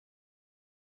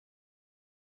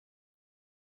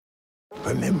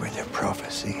Remember the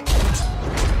prophecy.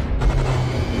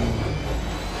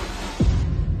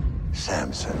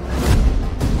 Samson,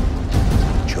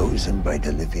 chosen by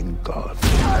the living God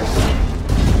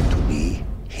to be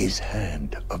his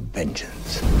hand of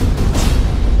vengeance.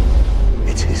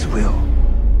 It's his will,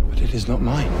 but it is not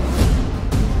mine.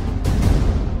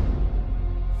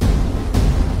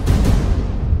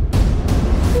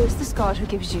 Who's this God who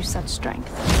gives you such strength?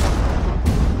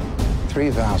 3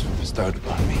 vows were bestowed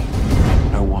upon me.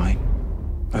 No wine,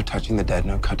 no touching the dead,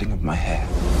 no cutting of my hair.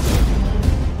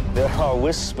 There are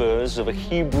whispers of a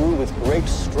Hebrew with great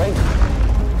strength.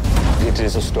 It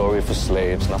is a story for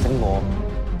slaves, nothing more.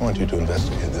 I want you to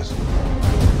investigate this.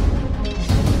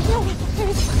 No,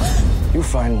 please. You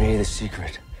find me the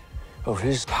secret of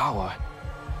his power.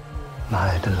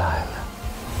 My Delilah.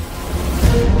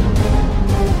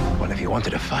 Well, if you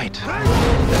wanted to fight,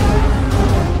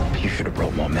 you should have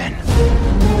brought more men.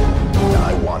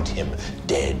 I want him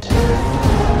dead.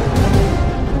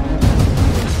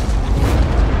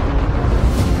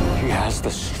 He has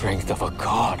the strength of a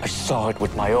god. I saw it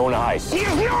with my own eyes. He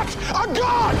is not a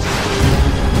god!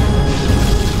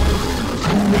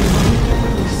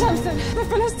 Samson, the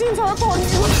Philistines are upon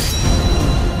you.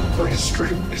 My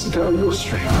strength is now your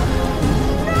strength. No!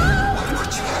 What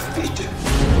would you have me do?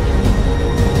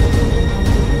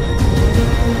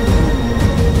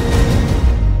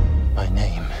 My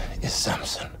name is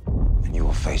Samson, and you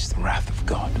will face the wrath of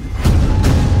God.